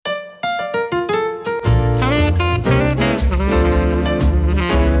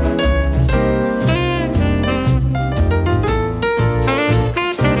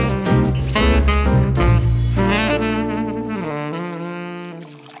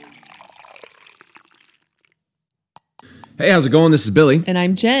Hey, how's it going? This is Billy. And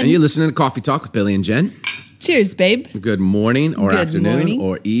I'm Jen. And you're listening to Coffee Talk with Billy and Jen. Cheers, babe. Good morning or Good afternoon morning.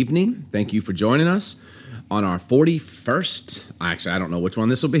 or evening. Thank you for joining us on our 41st. Actually, I don't know which one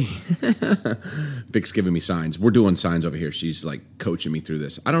this will be. Vic's giving me signs. We're doing signs over here. She's like coaching me through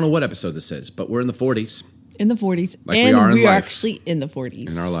this. I don't know what episode this is, but we're in the 40s. In the 40s. Like and we are in we are life. actually in the 40s.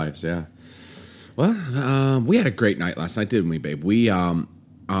 In our lives, yeah. Well, we had a great night last night, didn't we, babe? We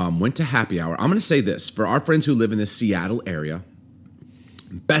went to happy hour. I'm going to say this. For our friends who live in the Seattle area,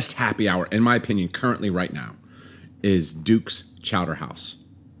 best happy hour, in my opinion, currently right now, is Duke's Chowder House,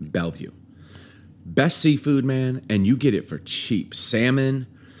 Bellevue. Best seafood, man, and you get it for cheap. Salmon,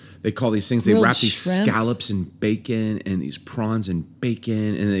 they call these things, they Grilled wrap these shrimp. scallops in bacon and these prawns in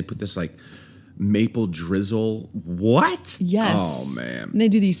bacon, and they put this like maple drizzle. What? Yes. Oh, man. And they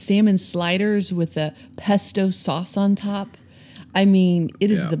do these salmon sliders with a pesto sauce on top. I mean,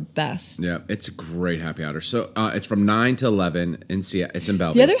 it is Yeah. the best. Yeah, it's a great happy hour. So it's from 9 to 11 in Seattle. It's in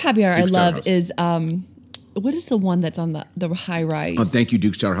Bellevue. The other happy hour I Duke's Chowder love House. is, what is the one that's on the high rise? Oh, thank you,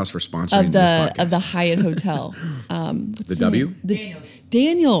 Duke's Chowder House, for sponsoring of this the podcast. of the Hyatt Hotel. What's The W? name?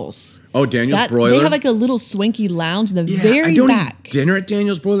 Daniels. Oh, Daniel's That- Broiler. They have like a little swanky lounge in the Yeah, very I don't back. eat dinner at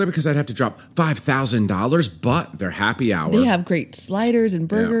Daniel's Broiler because I'd have to drop $5,000, but their happy hour. They have great sliders and Yeah,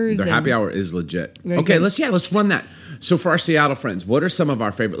 burgers. their and happy hour is legit. Very Okay, good. let's run that. So for our Seattle friends, what are some of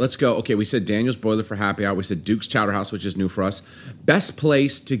our favorite? Let's go. Okay, we said Daniel's Broiler for happy hour. We said Duke's Chowder House, which is new for us. Best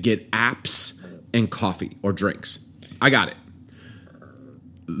place to get apps and coffee or drinks. I got it.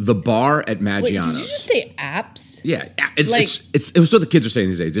 The bar at Wait, Maggiano's. did you just say apps? Yeah, Like- it was what the kids are saying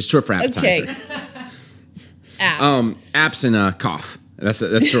these days. It's short for appetizer. Okay. Apps. Apps and cough. That's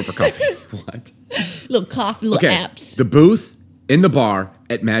short for coffee. What? Little coffee, little Okay, apps. the booth in the bar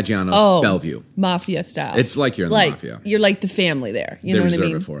at Maggiano's Bellevue. Mafia style. It's like you're in the mafia. You're like the family there. You They know what I reserve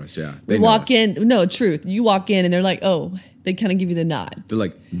mean? it for us. Yeah, You they know walk us. in. No, truth. You walk in and they're like, oh, they kind of give you the nod. They're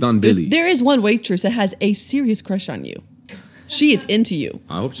like Don Billy. There is one waitress that has a serious crush on you. She is into you.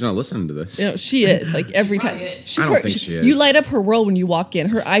 I hope she's not listening to this. You know, she is like every time. is. I don't think she is. You light up her world when you walk in.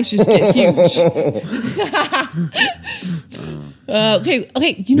 Her eyes just get huge.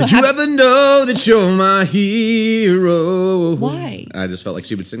 Okay. You know, Did you ever know that you're my hero? Why? I just felt like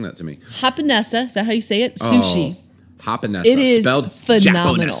she would sing that to me. Hapanessa, is that how you say it? Sushi. Hopinessa. It is spelled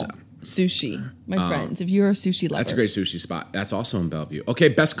phenomenal. Japonessa. Sushi, my friends. If you're a sushi lover, That's a great sushi spot. That's also in Bellevue. Okay,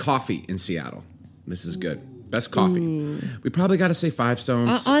 best coffee in Seattle. This is good. Best coffee. We probably got to say Five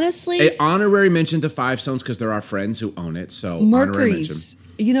Stones. Honestly, An honorary mention to Five Stones because they're our friends who own it. So honorary mention. Mercury's.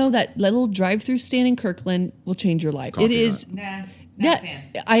 You know that little drive-through stand in Kirkland will change your life. Coffee It is. Nah, not Yeah, a fan.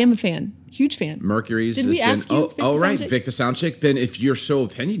 I am a fan. Huge fan. Mercury's. Did is we Jen- ask you, Vic the right, Sound Chick? Vic the Sound Chick. Then if you're so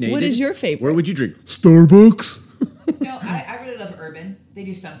opinionated, What is your favorite? Where would you drink? Starbucks. No, I really love Urban. They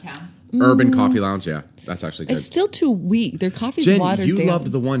do Stumptown. Urban Coffee Lounge. Yeah, that's actually good. It's still too weak. Their coffee's Jen, watered you down.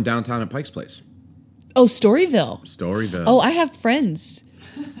 loved the one downtown at Pike's Place. Oh, Storyville. Storyville. Oh, I have friends.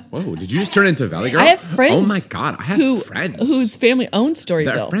 Whoa, did you just turn into Valley Girl? I have friends. Oh my God, I have friends. whose family owns Their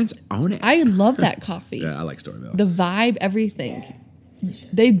Storyville. friends own it. I love that coffee. Yeah, I like Storyville. The vibe, everything.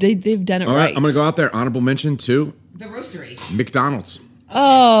 They've done it All right. right, I'm going to go out there. Honorable mention to The Roastery. McDonald's.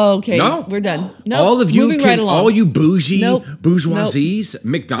 Oh, okay. No. We're done. No, All of you, moving right along. all you bougie Nope. bourgeoisies,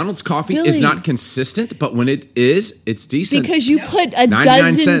 McDonald's coffee is Billy. not consistent, but when it is, it's decent. Because you put a 99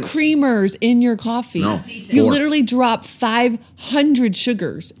 dozen cents. creamers in your coffee. No, You 4. literally drop 500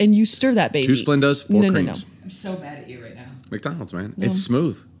 sugars and you stir that baby. 2 Splendas, 4 No. creams. I'm so mad at you right now. McDonald's, man. It's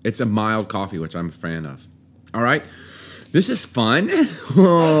smooth. It's a mild coffee, which I'm a fan of. All right. This is fun.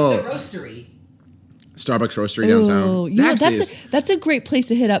 Whoa. The Roastery. Starbucks Roastery downtown. Oh, you know, is- that's a great place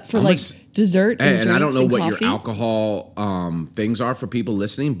to hit up for like Almost- dessert and and I don't drinks know and what coffee. your alcohol things are for people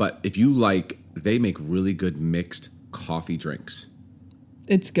listening, but if you like, they make really good mixed coffee drinks.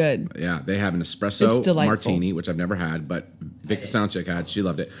 It's good. Yeah, they have an It's espresso delightful. martini, which I've never had, but Vic the Sound Chick had. She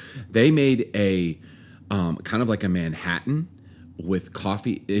loved it. They made a kind of like a Manhattan with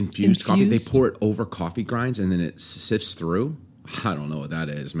coffee infused coffee. They Infused? pour it over coffee grinds and then it sifts through. I don't know what that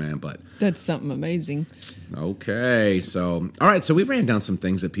is, man, but That's something amazing. okay. So, all right. So we ran down some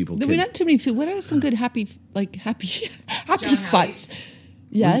things that people We can. not too many food. What are some good happy John spots?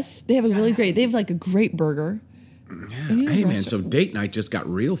 Yes, they have a really great. They have like a great burger. Any other Hey man, restaurant? so date night just got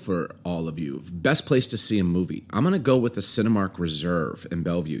real for all of you. Best place to see a movie. I'm gonna go with the Cinemark Reserve in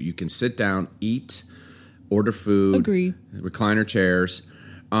Bellevue. You can sit down, eat, order food, Agree. recliner chairs.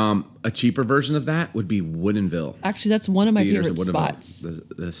 A cheaper version of that would be Woodinville. Actually, that's one of my Theaters favorite at Woodinville, spots.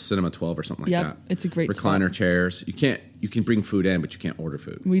 the Cinema 12 or something like Yep, that. it's a great recliner spot. chairs. You can bring food in, but you can't order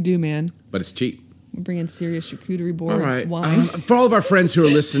food. We do, man. But it's cheap. We're bringing serious charcuterie All boards, right. wine. For all of our friends who are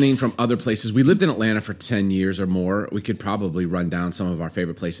listening from other places, we lived in Atlanta for 10 years or more. We could probably run down some of our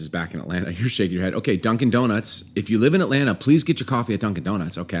favorite places back in Atlanta. You're shaking your head. Okay, Dunkin' Donuts. If you live in Atlanta, please get your coffee at Dunkin'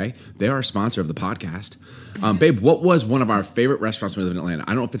 Donuts, okay? They are a sponsor of the podcast. Babe, what was one of our favorite restaurants when we lived in Atlanta?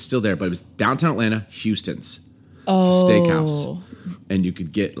 I don't know if it's still there, but it was downtown Atlanta, Houston's. Oh. It's a steakhouse. And you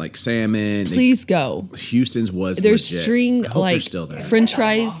could get like salmon. Please go. Houston's was There's legit. string I hope they're like still there. French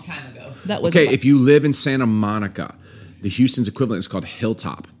That's a long fries. time ago. That was Okay, if you live in Santa Monica, the Houston's equivalent is called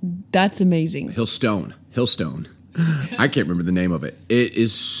Hilltop. that's amazing. Hillstone. I can't remember the name of it. It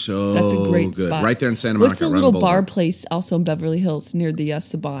is so That's a great good. spot. Right there in Santa Monica. What's the right on little Boulevard. bar place also in Beverly Hills near the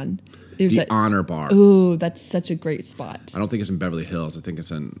Saban? There's The that. Honor Bar. Ooh, that's such a great spot. I don't think it's in Beverly Hills. I think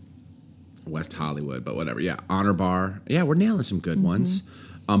it's in West Hollywood, but whatever. Yeah, Honor Bar. Yeah, we're nailing some good ones.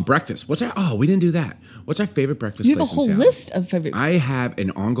 Breakfast. What's our? Oh, we didn't do that. What's our favorite breakfast You have a place in whole Seattle? list of favorite. I have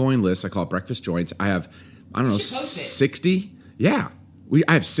an ongoing list. I call it breakfast joints. I have, I don't know, should post it. 60. Yeah.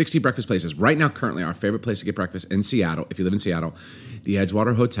 I have 60 breakfast places. Right now, currently, our favorite place to get breakfast in Seattle, if you live in Seattle, the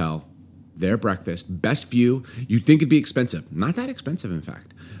Edgewater Hotel, their breakfast, best view. You'd think it'd be expensive. Not that expensive, in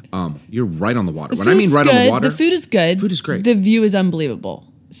fact. You're right on the water. When I mean Food's right on good. the water, The food is good. Food is great. The view is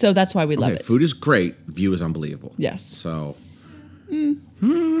unbelievable. So that's why we love it. food is great. View is unbelievable. Yes. So,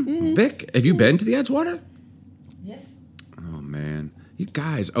 Vic, have you been to the Edgewater? Yes. Oh man, you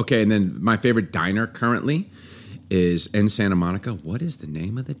guys. Okay, and then my favorite diner currently is in Santa Monica. What is the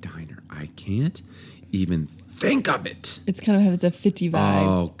name of the diner? I can't even think of it. It's kind of has a 50 vibe.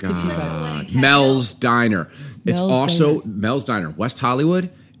 Oh 50 God, vibe. Mel's Diner. It's Mel's also Diner. Mel's Diner, West Hollywood,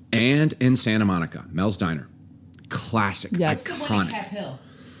 and in Santa Monica. Mel's Diner, classic, Yes. The one in iconic. Cap Hill.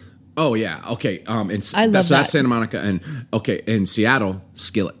 Oh yeah, okay. I love that's that. that's Santa Monica, and okay, in Seattle,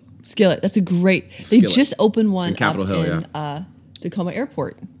 Skillet. Skillet. That's a great. They Skillet. just opened one in Capitol up Hill, in Tacoma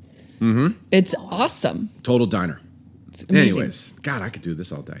Airport. Mm-hmm. It's awesome. Total diner. It's amazing. Anyways, God, I could do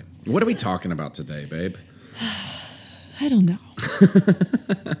this all day. What are we talking about today, babe? I don't know.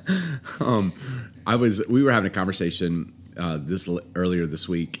 We were having a conversation earlier this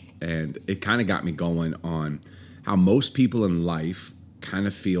week, and it kind of got me going on how most people in life kind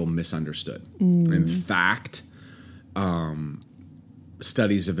of feel misunderstood. In fact,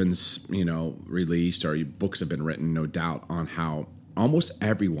 studies have been released, or books have been written, no doubt, on how almost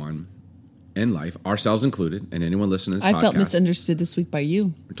everyone in life, ourselves included, and anyone listening to this I podcast, felt misunderstood this week by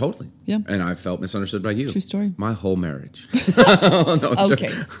you. totally. Yeah. And I felt misunderstood by you. True story. My whole marriage. No, I'm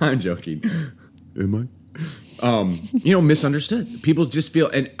Okay. I'm joking. Am I? Misunderstood. People just feel,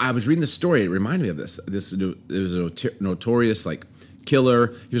 and I was reading the story. It reminded me of this. There was a notorious killer.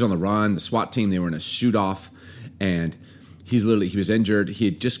 He was on the run. The SWAT team, they were in a shoot off, and he was injured. He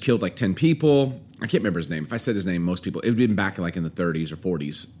had just killed 10 people. I can't remember his name. If I said his name, most people, it would have been back in the 30s or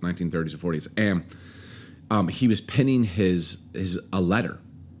 40s, 1930s or 40s. And he was penning a letter.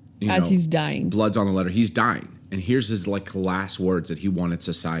 As he's dying. Blood's on the letter. He's dying. And here's his last words that he wanted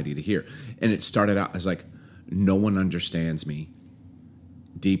society to hear. And it started out as no one understands me.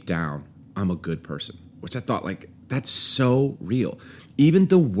 Deep down, I'm a good person. Which I thought that's so real. Even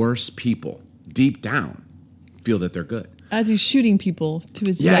the worst people, deep down, feel that they're good. As he's shooting people to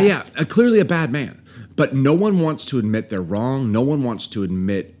his Yeah, death. yeah. Clearly a bad man. But no one wants to admit they're wrong. No one wants to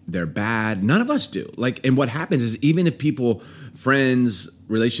admit they're bad. None of us do. And what happens is, even if people, friends,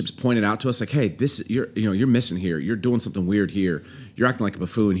 relationships point it out to us, hey, you're missing here. You're doing something weird here. You're acting like a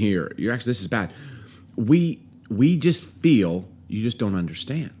buffoon here. This is bad. We just feel you just don't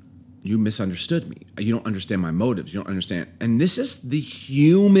understand. You misunderstood me. You don't understand my motives. You don't understand. And this is the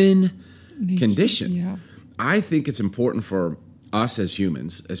human condition. Yeah. I think it's important for us as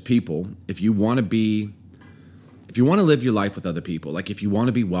humans, as people, if you want to live your life with other people, if you want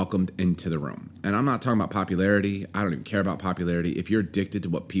to be welcomed into the room. And I'm not talking about popularity. I don't even care about popularity. If you're addicted to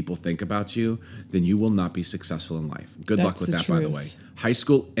what people think about you, then you will not be successful in life. Good luck That's with the that, by the truth. way. High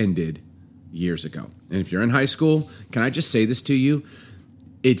school ended years ago. And if you're in high school, can I just say this to you?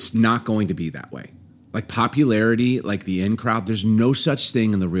 It's not going to be that way. Popularity, the in crowd, there's no such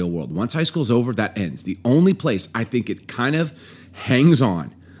thing in the real world. Once high school's over, that ends. The only place I think it kind of hangs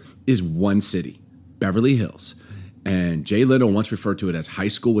on is one city, Beverly Hills. And Jay Leno once referred to it as high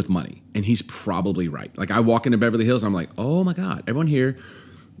school with money. And he's probably right. I walk into Beverly Hills, I'm like, oh my God, everyone here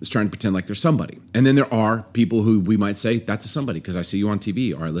is trying to pretend like they're somebody. And then there are people who we might say, that's a somebody because I see you on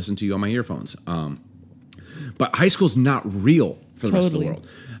TV or I listen to you on my earphones. But high school's not real for the rest of the Totally. world.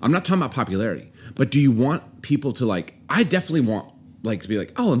 I'm not talking about popularity, but do you want people to I definitely want to be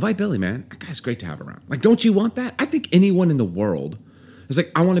oh, invite Billy, man. That guy's great to have around. Don't you want that? I think anyone in the world is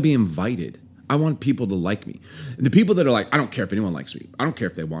I want to be invited. I want people to like me. The people that are like, I don't care if anyone likes me. I don't care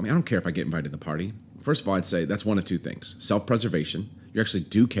if they want me. I don't care if I get invited to the party. First of all, I'd say that's one of two things. Self-preservation. You actually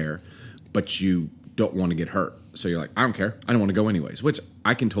do care, but you don't want to get hurt. So you're like, I don't care. I don't want to go anyways, which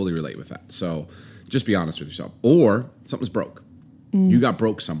I can totally relate with that. So just be honest with yourself. Or something's broke. You got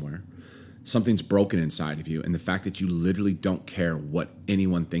broke somewhere. Something's broken inside of you. And the fact that you literally don't care what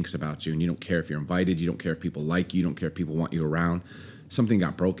anyone thinks about you, and you don't care if you're invited, you don't care if people like you don't care if people want you around, something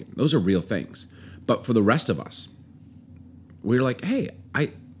got broken. Those are real things. But for the rest of us, we're like, hey,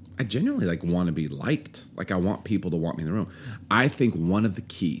 I genuinely like want to be liked. Like I want people to want me in the room. I think one of the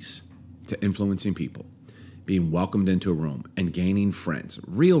keys to influencing people, being welcomed into a room and gaining friends,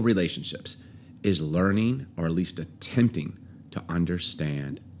 real relationships, is learning, or at least attempting to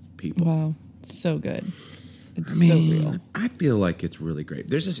understand people. Wow. It's so good. It's so real. I feel like it's really great.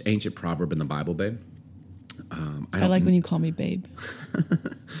 There's this ancient proverb in the Bible, babe. I like when you call me babe.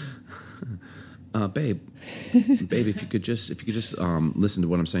 Babe, if you could just listen to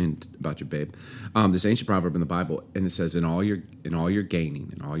what I'm saying about you, babe. This ancient proverb in the Bible, and it says, "In all your gaining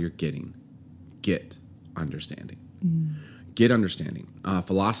and all your getting, get understanding." Get understanding.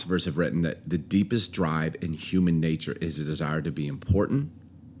 Philosophers have written that the deepest drive in human nature is a desire to be important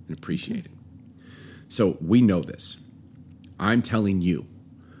and appreciated. So we know this. I'm telling you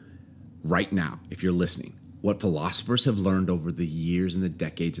right now, if you're listening, what philosophers have learned over the years and the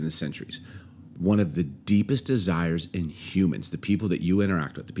decades and the centuries. One of the deepest desires in humans, the people that you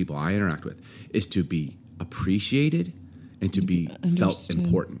interact with, the people I interact with, is to be appreciated and to be felt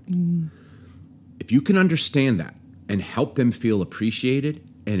important. If you can understand that and help them feel appreciated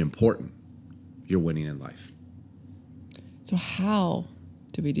and important, you're winning in life. So how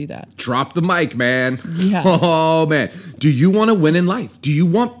do we do that? Drop the mic, man. Yeah. Oh, man. Do you want to win in life? Do you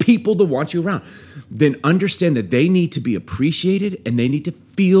want people to want you around? Then understand that they need to be appreciated and they need to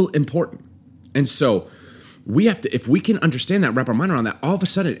feel important. And so we have to, if we can understand that, wrap our mind around that, all of a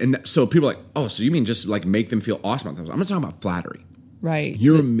sudden, and so people are like, oh, so you mean just like make them feel awesome about themselves? I'm not talking about flattery. Right.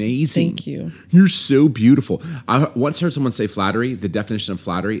 You're amazing. Thank you. You're so beautiful. I once heard someone say flattery. The definition of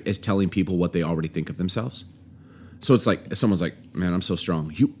flattery is telling people what they already think of themselves. So it's like, someone's like, man, I'm so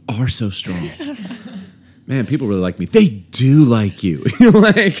strong. You are so strong. Man, people really like me. They do like you.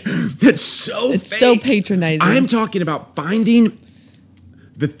 Like, that's so It's fake. so patronizing. I'm talking about finding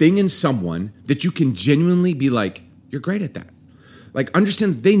the thing in someone that you can genuinely be like, you're great at that. Like,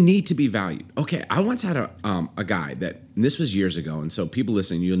 understand they need to be valued. Okay, I once had a guy that, and this was years ago, and so people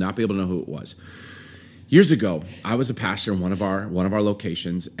listening, you'll not be able to know who it was. Years ago, I was a pastor in one of our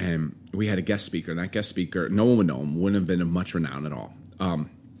locations, and we had a guest speaker. And that guest speaker, no one would know him, wouldn't have been of much renown at all.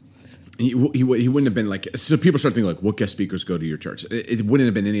 He wouldn't have been like, so people start thinking like, what guest speakers go to your church? It wouldn't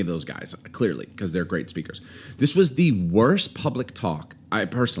have been any of those guys, clearly, because they're great speakers. This was the worst public talk I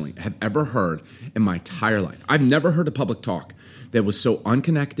personally have ever heard in my entire life. I've never heard a public talk that was so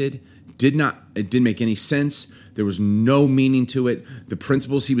unconnected, it didn't make any sense. There was no meaning to it. The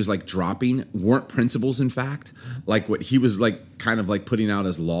principles he was like dropping weren't principles, in fact. Like what he was like kind of like putting out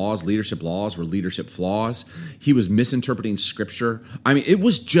as laws, leadership laws were leadership flaws. He was misinterpreting scripture. I mean, it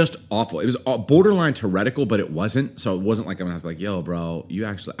was just awful. It was borderline heretical, but it wasn't. So it wasn't like I'm gonna have to be like, yo, bro,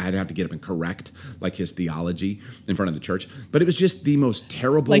 I'd have to get up and correct like his theology in front of the church. But it was just the most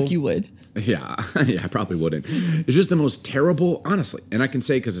terrible. Like you would. Yeah, I probably wouldn't. It's just the most terrible, honestly, and I can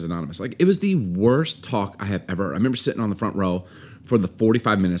say because it's anonymous. Like, it was the worst talk I have ever. I remember sitting on the front row for the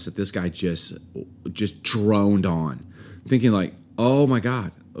 45 minutes that this guy just droned on, thinking like, oh my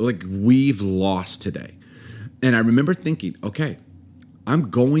God, like we've lost today. And I remember thinking, okay,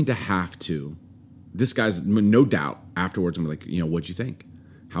 I'm going to have to. This guy's no doubt afterwards. I'm like, what'd you think?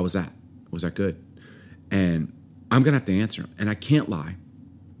 How was that? Was that good? And I'm gonna have to answer him, and I can't lie.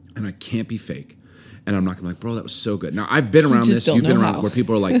 And I can't be fake. And I'm not going to be like, bro, that was so good. Now, I've been around this. You've been around it, where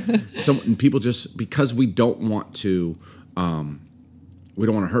people are like, people just, because we don't want to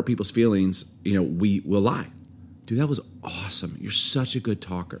hurt people's feelings, we will lie. Dude, that was awesome. You're such a good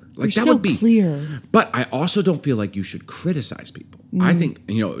talker. Like, You're that so would be clear. But I also don't feel like you should criticize people. I think,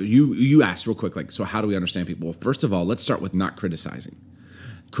 you asked real quick, like, so how do we understand people? Well, first of all, let's start with not criticizing.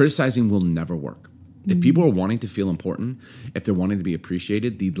 Criticizing will never work. If people are wanting to feel important, if they're wanting to be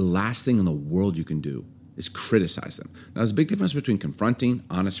appreciated, the last thing in the world you can do is criticize them. Now, there's a big difference between confronting,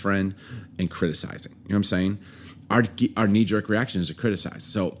 honest friend, and criticizing. You know what I'm saying? Our knee-jerk reaction is to criticize.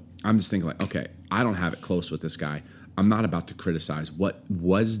 So I'm just thinking like, okay, I don't have it close with this guy. I'm not about to criticize. What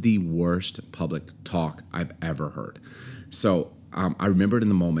was the worst public talk I've ever heard? So I remembered in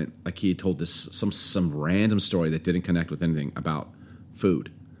the moment, like he had told this some random story that didn't connect with anything about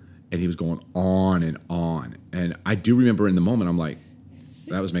food. And he was going on and on. And I do remember in the moment, I'm like,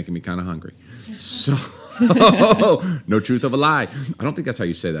 That was making me kind of hungry. So, no truth of a lie. I don't think that's how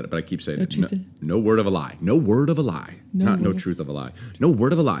you say that, but I keep saying no word of a lie. No word of a lie. No truth of a lie. No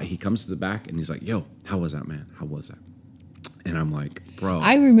word of a lie. He comes to the back and he's like, yo, how was that, man? How was that? And I'm like, bro.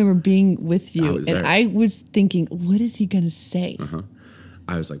 I remember being with you, was and there. I was thinking, what is he going to say?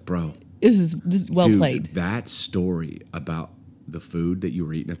 I was like, bro. This is well dude, played. That story about the food that you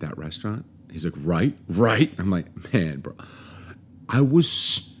were eating at that restaurant, he's like, right. I'm like, man, bro. I was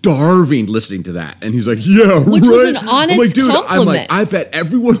starving listening to that. And he's like, yeah, Which right. was an honest I'm like, dude, compliment. I bet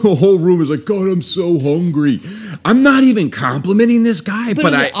everyone in the whole room is like, God, I'm so hungry. I'm not even complimenting this guy, but it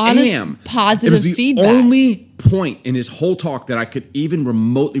was I an honest, am. positive It was the feedback. only point in his whole talk that I could even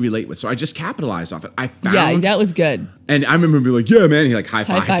remotely relate with. So I just capitalized off it. I found. Yeah, that was good. And I remember being like, yeah, man. He like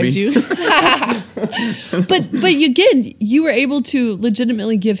high-fived me. You. but again, you were able to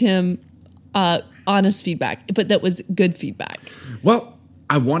legitimately give him honest feedback, but that was good feedback. Well,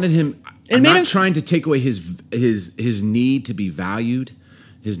 I wanted him. I'm made not him- trying to take away his need to be valued,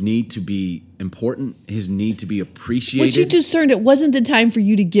 his need to be important, his need to be appreciated. But you discerned it wasn't the time for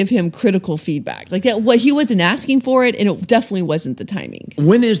you to give him critical feedback. Like that, what he wasn't asking for it, and it definitely wasn't the timing.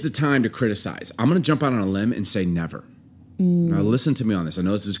 When is the time to criticize? I'm going to jump out on a limb and say never. Now, listen to me on this. I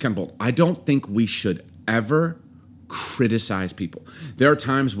know this is kind of bold. I don't think we should ever criticize people. There are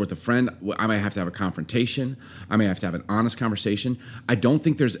times with a friend, I may have to have a confrontation. I may have to have an honest conversation. I don't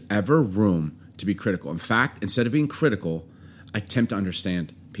think there's ever room to be critical. In fact, instead of being critical, attempt to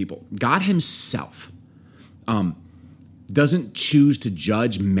understand people. God himself doesn't choose to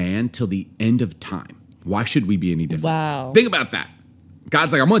judge man till the end of time. Why should we be any different? Wow. Think about that.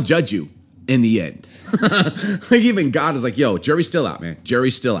 God's like, I'm going to judge you in the end. Like even God is like, yo, jury's still out, man.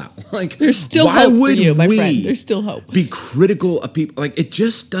 Jury's still out. Like There's still why hope for would you, my we friend. There's still hope. Be critical of people. Like it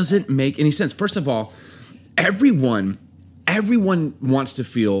just doesn't make any sense. First of all, everyone wants to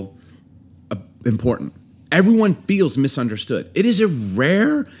feel important. Everyone feels misunderstood. It is a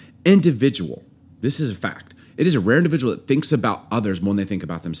rare individual. This is a fact. It is a rare individual that thinks about others more than they think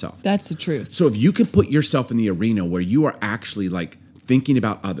about themselves. That's the truth. So if you can put yourself in the arena where you are actually like thinking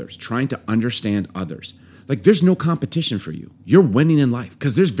about others, trying to understand others, like there's no competition for you. You're winning in life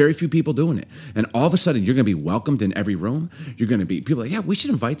because there's very few people doing it. And all of a sudden you're going to be welcomed in every room. You're going to be people like, yeah, we should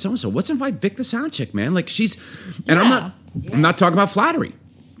invite so-and-so. Let's invite Vic the sound chick, man. Like she's, and I'm not talking about flattery.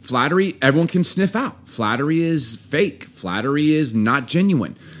 Flattery, everyone can sniff out. Flattery is fake. Flattery is not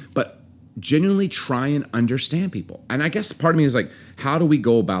genuine. But genuinely try and understand people. And I guess part of me is like, how do we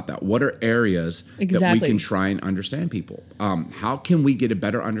go about that? What are areas that we Exactly. can try and understand people? How can we get a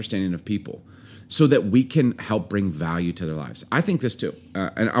better understanding of people so that we can help bring value to their lives? I think this too.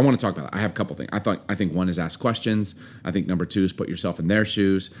 And I want to talk about it. I have a couple things. I think one is ask questions. I think number two is put yourself in their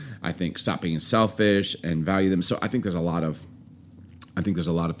shoes. I think stop being selfish and value them. So I think there's a lot of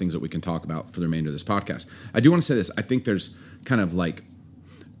things that we can talk about for the remainder of this podcast. I do want to say this. I think there's kind of like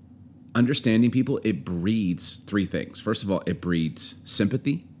understanding people. It breeds three things. First of all, it breeds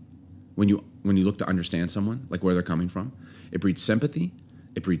sympathy. When you look to understand someone, like where they're coming from, it breeds sympathy,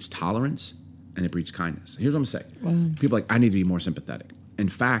 it breeds tolerance, and it breeds kindness. Here's what I'm going to say. Wow. People are like, I need to be more sympathetic. In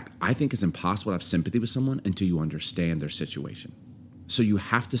fact, I think it's impossible to have sympathy with someone until you understand their situation. So you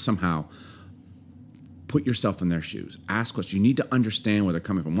have to somehow put yourself in their shoes. Ask questions. You need to understand where they're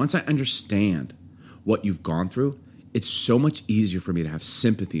coming from. Once I understand what you've gone through, it's so much easier for me to have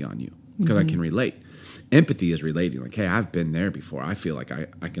sympathy on you because I can relate. Empathy is relating. Like, hey, I've been there before. I feel like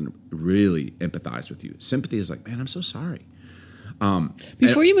I can really empathize with you. Sympathy is like, man, I'm so sorry.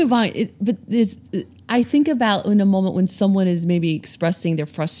 Before you move on, I think about in a moment when someone is maybe expressing their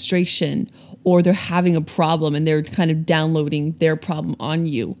frustration or they're having a problem and they're kind of downloading their problem on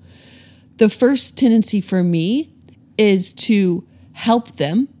you. The first tendency for me is to help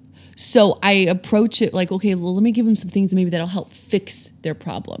them. So I approach it like, okay, well, let me give them some things maybe that'll help fix their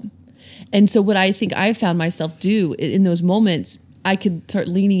problem. And so what I think I found myself do in those moments, I could start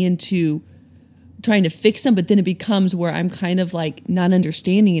leaning into trying to fix them, but then it becomes where I'm kind of like not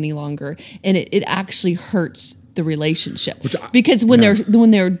understanding any longer. And it actually hurts the relationship because when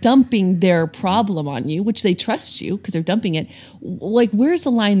they're dumping their problem on you, which they trust you because they're dumping it, like where's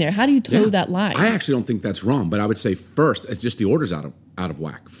the line there? How do you toe that line? I actually don't think that's wrong, but I would say first, it's just the order's out of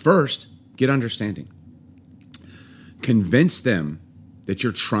whack. First, get understanding. Convince them that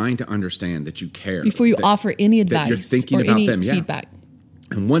you're trying to understand, that you care. Before you offer any advice you're thinking or about any them, feedback.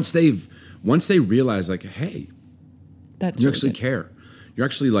 And once they realize like, hey, That's you really actually good. care. You're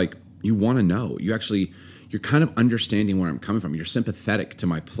actually like, you want to know. You're kind of understanding where I'm coming from. You're sympathetic to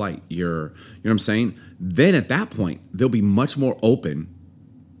my plight. You know what I'm saying? Then at that point, they'll be much more open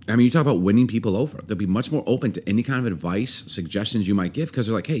I mean, you talk about winning people over. They'll be much more open to any kind of advice, suggestions you might give because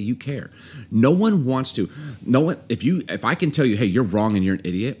they're like, hey, you care. No one wants to. No one. If I can tell you, hey, you're wrong and you're an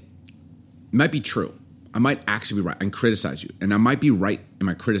idiot, it might be true. I might actually be right and criticize you, and I might be right in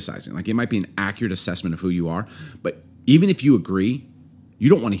my criticizing. Like it might be an accurate assessment of who you are. But even if you agree, you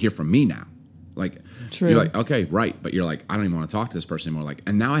don't want to hear from me now. Like True. You're like, okay, right, but you're like, I don't even want to talk to this person anymore. Like,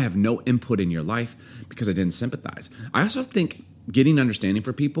 and now I have no input in your life because I didn't sympathize. I also think getting understanding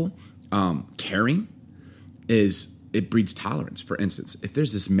for people, caring, it breeds tolerance. For instance, if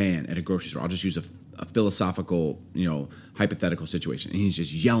there's this man at a grocery store, I'll just use a philosophical, hypothetical situation, and he's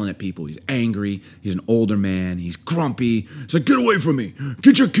just yelling at people. He's angry. He's an older man. He's grumpy. He's like, get away from me.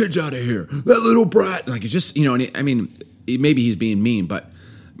 Get your kids out of here. That little brat. Like, it's just, maybe he's being mean, but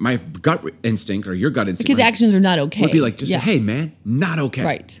my gut instinct or your gut instinct. Because actions are not okay. Would be like, just say, hey, man, not okay.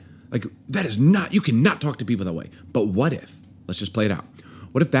 Right. Like, that is not, you cannot talk to people that way. But what if, let's just play it out.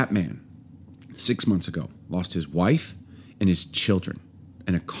 What if that man, 6 months ago, lost his wife and his children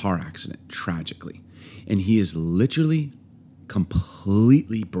in a car accident, tragically. And he is literally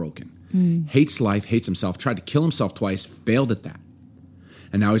completely broken. Hates life, hates himself, tried to kill himself twice, failed at that.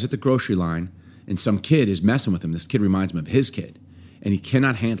 And now he's at the grocery line, and some kid is messing with him. This kid reminds him of his kid, and he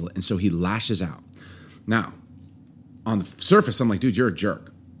cannot handle it. And so he lashes out. Now, on the surface, I'm like, dude, you're a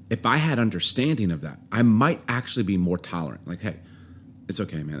jerk. If I had understanding of that, I might actually be more tolerant. Like, hey, it's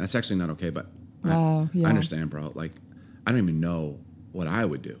okay, man. That's actually not okay, but I understand, bro. Like, I don't even know what I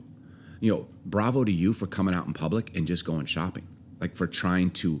would do. Bravo to you for coming out in public and just going shopping. Like, for trying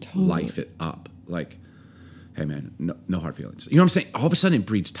to life it up. Like, hey, man, no hard feelings. You know what I'm saying? All of a sudden, it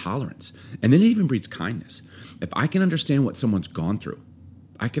breeds tolerance. And then it even breeds kindness. If I can understand what someone's gone through,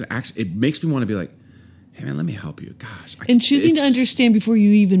 it makes me want to be like, hey, man, let me help you. Gosh. And choosing to understand before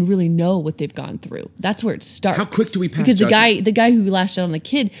you even really know what they've gone through. That's where it starts. How quick do we pass Because judgment? the guy who lashed out on the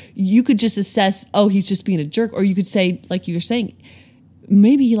kid, you could just assess, oh, he's just being a jerk. Or you could say, like you were saying,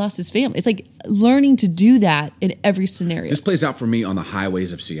 maybe he lost his family. It's like learning to do that in every scenario. This plays out for me on the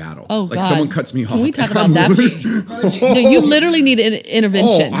highways of Seattle. Oh, like God. someone cuts me off. Can we talk about that? No, you literally need an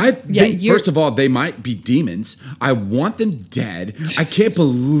intervention. First of all, they might be demons. I want them dead. I can't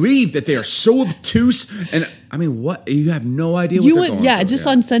believe that they are so obtuse. And I mean, what? You have no idea what they're going through. Just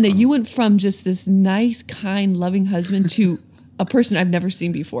on Sunday, you went from just this nice, kind, loving husband to a person I've never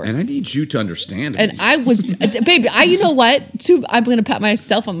seen before. And I need you to understand. And I was, baby, you know what? I'm going to pat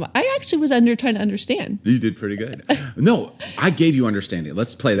myself on. I actually was trying to understand. You did pretty good. No, I gave you understanding.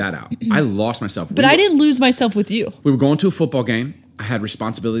 Let's play that out. I lost myself. But I didn't lose myself with you. We were going to a football game. I had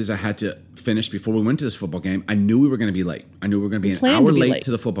responsibilities I had to finish before we went to this football game. I knew we were going to be late. I knew we were going to be an hour late to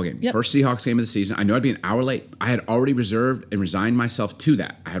the football game. Yep. First Seahawks game of the season. I knew I'd be an hour late. I had already reserved and resigned myself to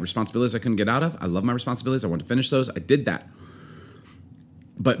that. I had responsibilities I couldn't get out of. I love my responsibilities. I wanted to finish those. I did that.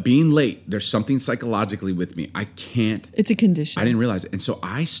 But being late, there's something psychologically with me. I can't. It's a condition. I didn't realize it. And so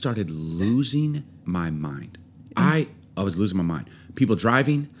I started losing my mind. I was losing my mind. People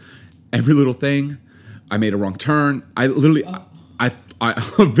driving, every little thing. I made a wrong turn. I literally,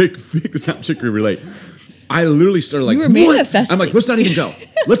 Vic, the sound chick can relate. I literally started like, you were what? manifesting. I'm like, let's not even go.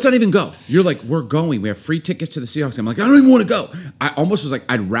 Let's not even go. You're like, we're going. We have free tickets to the Seahawks. I'm like, I don't even want to go. I almost was like,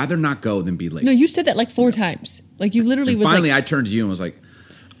 I'd rather not go than be late. No, you said that like 4 times. Like you literally was finally, like. I turned to you and was like,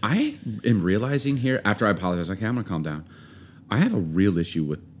 I am realizing here, after I apologized, okay, I'm going to calm down. I have a real issue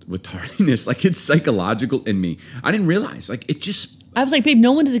with tardiness. Like, it's psychological in me. I didn't realize. Like, it just... I was like, babe,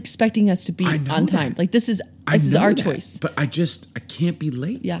 no one is expecting us to be on time. Like, this is our choice. But I can't be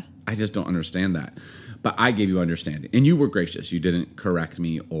late. Yeah. I just don't understand that. But I gave you understanding. And you were gracious. You didn't correct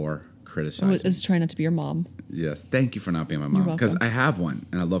me or criticize I was trying not to be your mom. Yes. Thank you for not being my mom. Because I have one,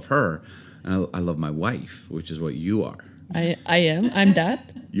 and I love her, and I love my wife, which is what you are. I am. I'm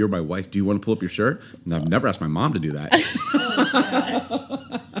that. You're my wife. Do you want to pull up your shirt? No, I've never asked my mom to do that.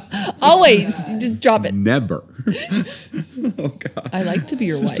 Always. Just drop it. Never. Oh, God. I like to be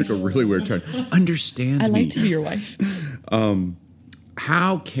your wife. This took a really weird turn. Understand me. I like to be your wife.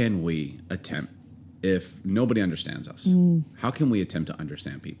 How can we attempt, if nobody understands us, how can we attempt to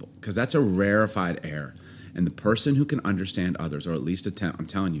understand people? Because that's a rarefied air. And the person who can understand others, or at least attempt, I'm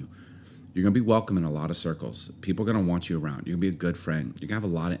telling you, you're going to be welcome in a lot of circles. People are going to want you around. You're going to be a good friend. You're going to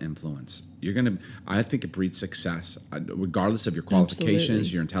have a lot of influence. I think it breeds success, regardless of your qualifications, Absolutely.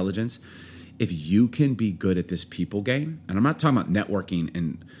 your intelligence. If you can be good at this people game, and I'm not talking about networking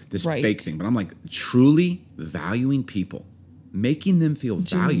and this fake thing, but I'm like truly valuing people, making them feel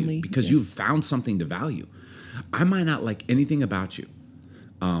valued because you've found something to value. I might not like anything about you,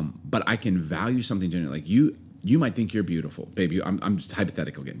 but I can value something genuinely. Like you might think you're beautiful. Babe, I'm just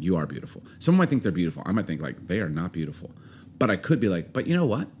hypothetical again. You are beautiful. Someone might think they're beautiful. I might think like they are not beautiful. But I could be like, but you know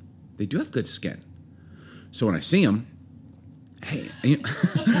what? They do have good skin. So when I see them, hey,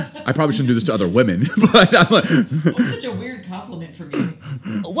 I probably shouldn't do this to other women, but I'm like, What's such a weird compliment from you?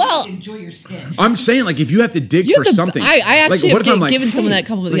 Well, Enjoy your skin. I'm saying, like, if you have to dig you for have to, something. I actually like, have given someone that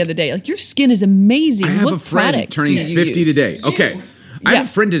compliment the other day. Like, your skin is amazing. I have what a friend products turning do you 50 use? today. Okay. You. I have Yeah. a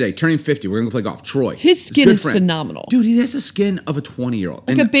friend today turning 50. We're going to go play golf. Troy. His skin Good is friend. phenomenal. Dude, he has the skin of a 20-year-old.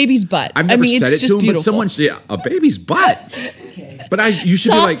 Like a baby's butt. I've never said it's it just to him, beautiful. but someone, a baby's butt. Okay. But you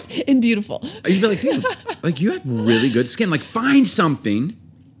should be like, Soft and beautiful. you'd be like, dude, like you have really good skin. Like find something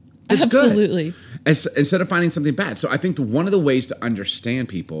that's Absolutely. good. Instead of finding something bad. So I think one of the ways to understand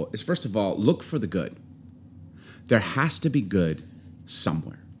people is, first of all, look for the good. There has to be good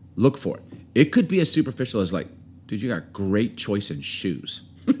somewhere. Look for it. It could be as superficial as like, dude, you got great choice in shoes.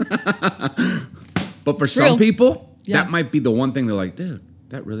 But for some Real. people, Yeah. that might be the one thing they're like, dude,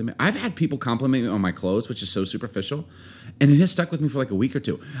 that really I've had people compliment me on my clothes, which is so superficial, and it has stuck with me for like a week or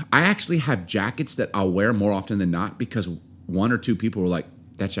two. I actually have jackets that I'll wear more often than not because one or two people were like,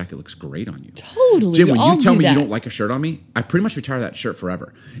 that jacket looks great on you. Totally. Jim, We when all you tell do me that. you don't like a shirt on me, I pretty much retire that shirt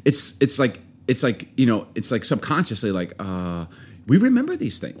forever. It's like it's like subconsciously like we remember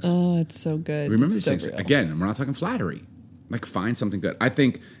these things. Oh, it's so good. Remember It's these things. real. Again, we're not talking flattery. Like, find something good. I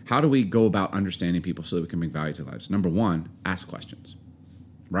think, how do we go about understanding people so that we can bring value to their lives? Number one, ask questions,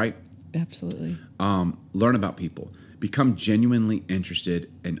 right? Absolutely. Learn about people. Become genuinely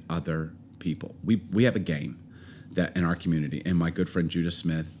interested in other people. We have a game that in our community, and my good friend Judah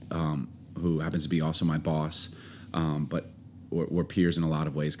Smith, who happens to be also my boss, but we're peers in a lot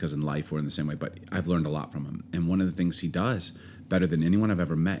of ways because in life we're in the same way, but I've learned a lot from him. And one of the things he does better than anyone I've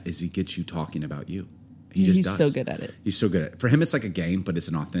ever met is he gets you talking about you. He's so good at it. He's so good at it. For him, it's like a game, but it's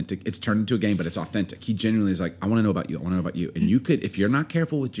it's turned into a game, but it's authentic. He genuinely is like, I want to know about you. I want to know about you. And you could, if you're not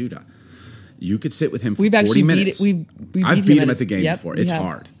careful with Judah, you could sit with him for We've 40 actually minutes. I've beat him at the game yep, before. we It's have.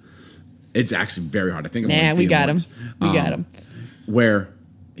 hard. It's actually very hard. I think Nah, we got him. once. We got him. Where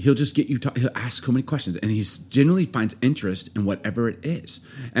he'll just get you, he'll ask so many questions, and he genuinely finds interest in whatever it is.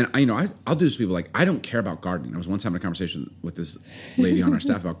 And I'll do this to people, like, I don't care about gardening. I was once having a conversation with this lady on our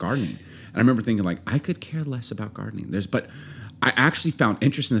staff about gardening, and I remember thinking, like, I could care less about gardening. But I actually found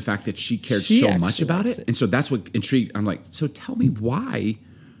interest in the fact that she cared She so much actually about likes it. it. And so that's what intrigued. I'm like, so tell me why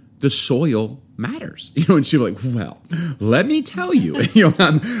the soil matters, and she'd be like, well, let me tell you.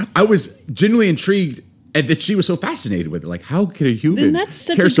 I was genuinely intrigued and that she was so fascinated with it. Like, how can a human And that's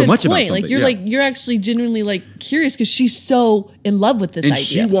such care a so good much about point. something? Like you're actually genuinely like curious because she's so in love with this and idea.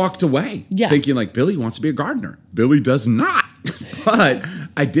 she walked away Yeah. thinking like, Billy wants to be a gardener. Billy does not. But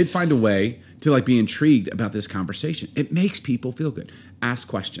I did find a way to like be intrigued about this conversation. It makes people feel good. Ask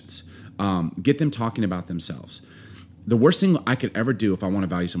questions. Get them talking about themselves. The worst thing I could ever do if I want to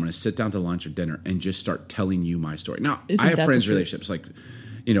value someone is sit down to lunch or dinner and just start telling you my story. Now, Isn't I have that friends' the truth? relationships. Like,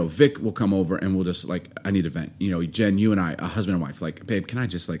 Vic will come over and we'll just like, I need a vent. Jen, you and I, a husband and wife, like, babe, can I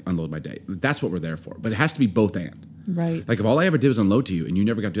just like unload my day? That's what we're there for. But it has to be both and. Right. Like, if all I ever did was unload to you and you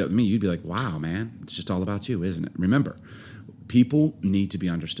never got to do that with me, you'd be like, wow, man, it's just all about you, isn't it? Remember, people need to be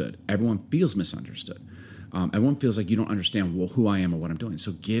understood. Everyone feels misunderstood. Everyone feels like you don't understand who I am or what I'm doing.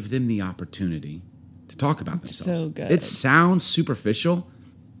 So give them the opportunity to talk about themselves. so good. It sounds superficial.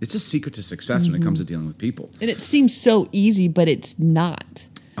 It's a secret to success when it comes to dealing with people. And it seems so easy, but it's not.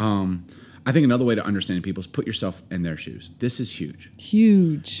 I think another way to understand people is put yourself in their shoes. This is huge.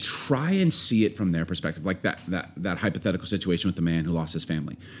 Huge. Try and see it from their perspective, like that hypothetical situation with the man who lost his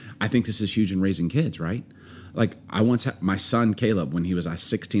family. I think this is huge in raising kids, right? Like, I once had my son Caleb, when he was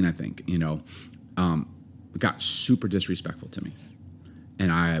 16, I think, got super disrespectful to me,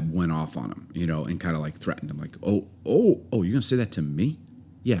 and I went off on him, and kind of like threatened him, like, oh, you're gonna say that to me?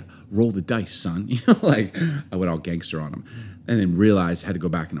 Yeah, roll the dice, son. Like, I went all gangster on him, and then realized I had to go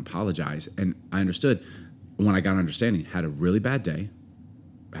back and apologize. And I understood when I got understanding. Had a really bad day.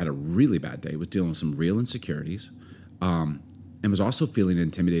 Was dealing with some real insecurities, and was also feeling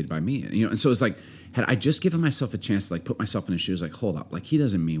intimidated by me. And so it's like, had I just given myself a chance to like put myself in his shoes, like, hold up, like, he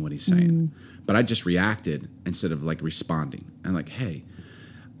doesn't mean what he's saying, but I just reacted instead of like responding and like, hey.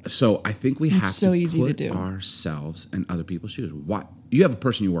 So I think we have so to easy to put do. ourselves in other people's shoes. Why? You have a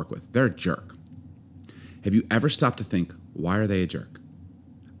person you work with, they're a jerk. Have you ever stopped to think, why are they a jerk?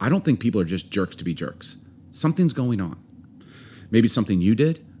 I don't think people are just jerks to be jerks. Something's going on. Maybe it's something you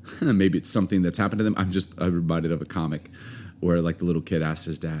did. Maybe it's something that's happened to them. I'm reminded of a comic where like the little kid asks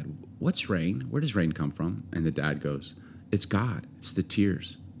his dad, what's rain? Where does rain come from? And the dad goes, it's God. It's the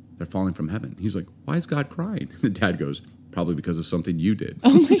tears. They're falling from heaven. He's like, why is God crying? The dad goes, probably because of something you did.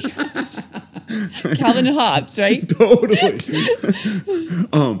 Oh my gosh. Calvin and Hobbes, right? Totally.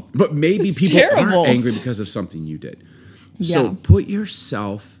 But maybe It's people terrible. are angry because of something you did. So Yeah. put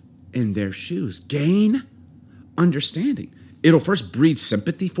yourself in their shoes. Gain understanding. It'll first breed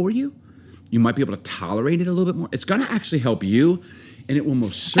sympathy for you. You might be able to tolerate it a little bit more. It's going to actually help you, and it will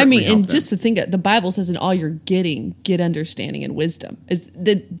most I certainly mean, help and them. just to think, the Bible says, in all you're getting, get understanding and wisdom. Is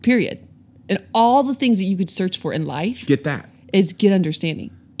the period. And all the things that you could search for in life Get that. is get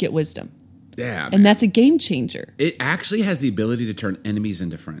understanding, get wisdom. Yeah, And man. that's a game changer. It actually has the ability to turn enemies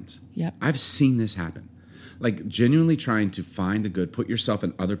into friends. Yep. I've seen this happen. Like genuinely trying to find the good, put yourself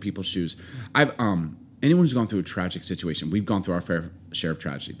in other people's shoes. I've anyone who's gone through a tragic situation, we've gone through our fair share of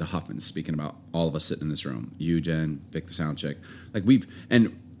tragedy. The Huffmans, speaking about all of us sitting in this room, you, Jen, Vic, the sound check.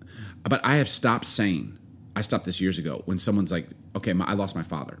 But I have stopped saying, I stopped this years ago when someone's like, okay, I lost my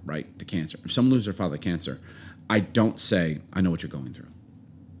father, right, to cancer. If someone loses their father to cancer, I don't say, I know what you're going through.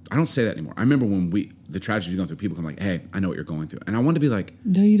 I don't say that anymore. I remember when the tragedy we're going through, people come like, hey, I know what you're going through. And I want to be like,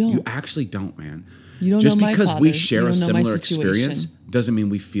 No, you don't. You actually don't, man. You don't Just know my because we father. share You a don't know my similar situation. experience doesn't mean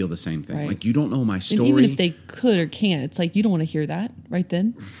we feel the same thing. Right. Like, you don't know my story. And even if they could or can't, it's like, you don't want to hear that right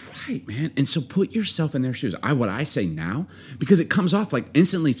then. Right, man. And so put yourself in their shoes. What I say now, because it comes off like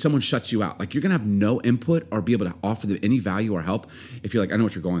instantly someone shuts you out. Like you're going to have no input or be able to offer them any value or help if you're like, I know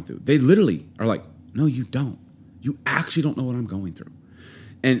what you're going through. They literally are like, no, you don't. You actually don't know what I'm going through.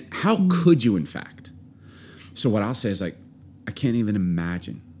 And how could you, in fact? So what I'll say is like, I can't even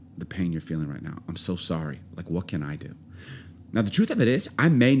imagine the pain you're feeling right now. I'm so sorry. Like, what can I do? Now, the truth of it is, I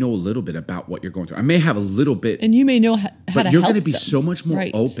may know a little bit about what you're going through. I may have a little bit. And you may know how to help But you're going to be them. so much more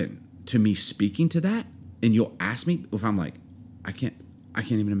Right. open to me speaking to that, and you'll ask me if I'm like, I can't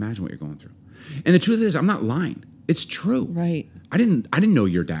even imagine what you're going through. And the truth is, I'm not lying. It's true. Right. I didn't know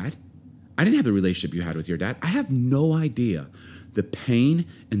your dad. I didn't have the relationship you had with your dad. I have no idea the pain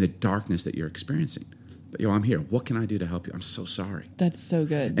and the darkness that you're experiencing. But I'm here. What can I do to help you? I'm so sorry. That's so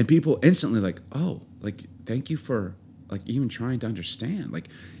good. And people instantly like, oh, like thank you for like even trying to understand. Like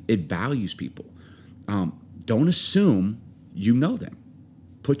it values people. Don't assume you know them.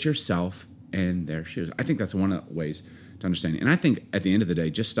 Put yourself in their shoes. I think that's one of the ways to understand it. And I think at the end of the day,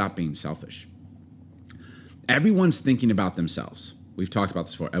 just stop being selfish. Everyone's thinking about themselves. We've talked about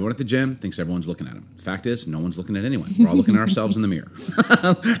this before. Everyone at the gym thinks everyone's looking at them. The fact is, no one's looking at anyone. We're all looking at ourselves in the mirror.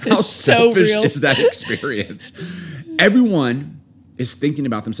 How so selfish real. is that experience? Everyone is thinking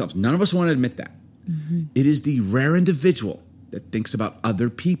about themselves. None of us want to admit that. Mm-hmm. It is the rare individual that thinks about other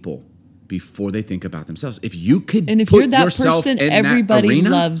people before they think about themselves. If you could And if put you're that yourself person, in everybody that arena,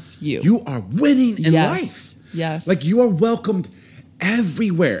 loves you. You are winning in Yes. life. Yes. Like you are welcomed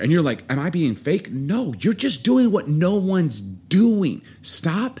everywhere. And you're like, am I being fake? No, you're just doing what no one's doing.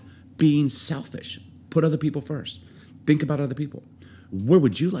 Stop being selfish. Put other people first. Think about other people. Where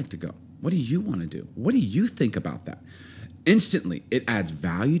would you like to go? What do you want to do? What do you think about that? Instantly, it adds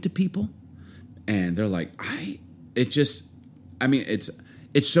value to people. And they're like,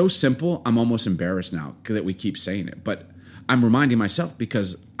 it's so simple. I'm almost embarrassed now that we keep saying it. But I'm reminding myself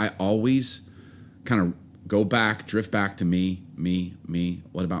because I always kind of go back, drift back to me.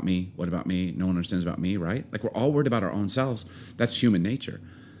 What about me? What about me? No one understands about me, right? Like we're all worried about our own selves. That's human nature.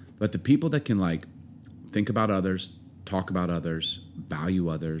 But the people that can like think about others, talk about others, value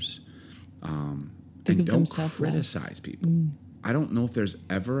others, and don't themselves criticize people. I don't know if there's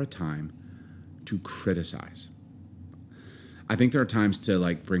ever a time to criticize. I think there are times to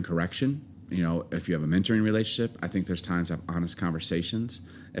like bring correction. You know, if you have a mentoring relationship, I think there's times to have honest conversations.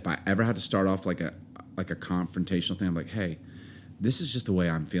 If I ever had to start off like a confrontational thing, I'm like, hey, this is just the way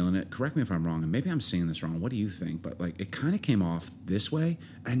I'm feeling it. Correct me if I'm wrong, and maybe I'm saying this wrong. What do you think? But like, it kind of came off this way.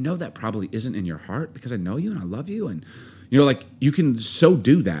 And I know that probably isn't in your heart because I know you and I love you. And, you know, like you can so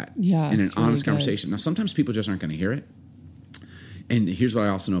do that in an it's really honest good. conversation. Now, sometimes people just aren't going to hear it. And here's what I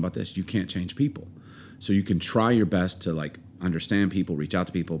also know about this. You can't change people. So you can try your best to like understand people, reach out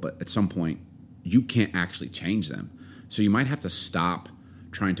to people, but at some point you can't actually change them. So you might have to stop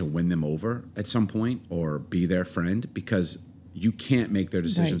trying to win them over at some point or be their friend because you can't make their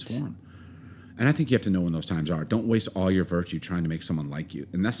decisions Right. for them. And I think you have to know when those times are. Don't waste all your virtue trying to make someone like you.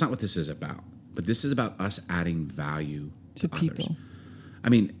 And that's not what this is about. But this is about us adding value to people. others. I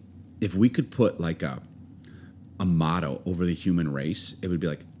mean, if we could put like a motto over the human race, it would be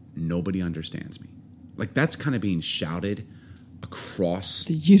like, nobody understands me. Like that's kind of being shouted across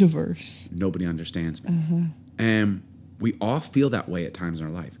The universe. nobody understands me. And we all feel that way at times in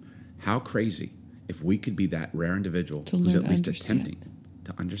our life. How crazy if we could be that rare individual To who's learn at to least understand. attempting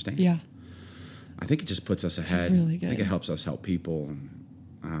to understand. Yeah. I think it just puts us ahead. really I think good. it helps us help people. And,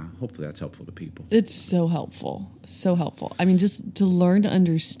 hopefully that's helpful to people. It's so helpful. So helpful. I mean, just to learn to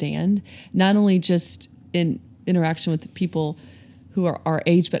understand, not only just in interaction with people who are our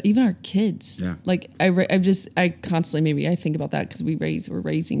age, but even our kids. Yeah. Like I constantly, maybe I think about that because we're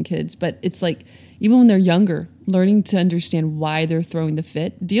raising kids, but it's like, even when they're younger, learning to understand why they're throwing the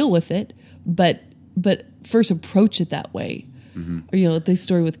fit, deal with it, but first approach it that way. Or, you know, the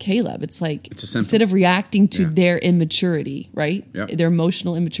story with Caleb, it's like, It's a symptom. instead of reacting to their immaturity, right? Yep. Their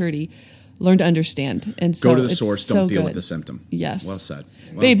emotional immaturity, learn to understand. And so Go to the it's source. so Don't deal good. with the symptom. Yes. Well said.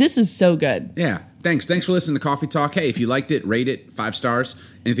 Well, Babe, this is so good. yeah. Thanks for listening to Coffee Talk. Hey, if you liked it, rate it 5 stars.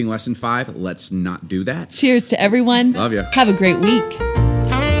 Anything less than 5, let's not do that. Cheers to everyone. Love ya. Have a great week.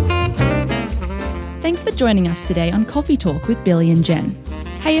 Thanks for joining us today on Coffee Talk with Billy and Jen.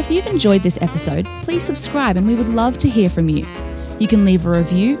 Hey, if you've enjoyed this episode, please subscribe and we would love to hear from you. You can leave a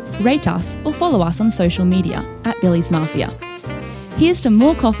review, rate us, or follow us on social media at Billy's Mafia. Here's to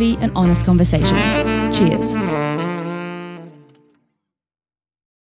more coffee and honest conversations. Cheers.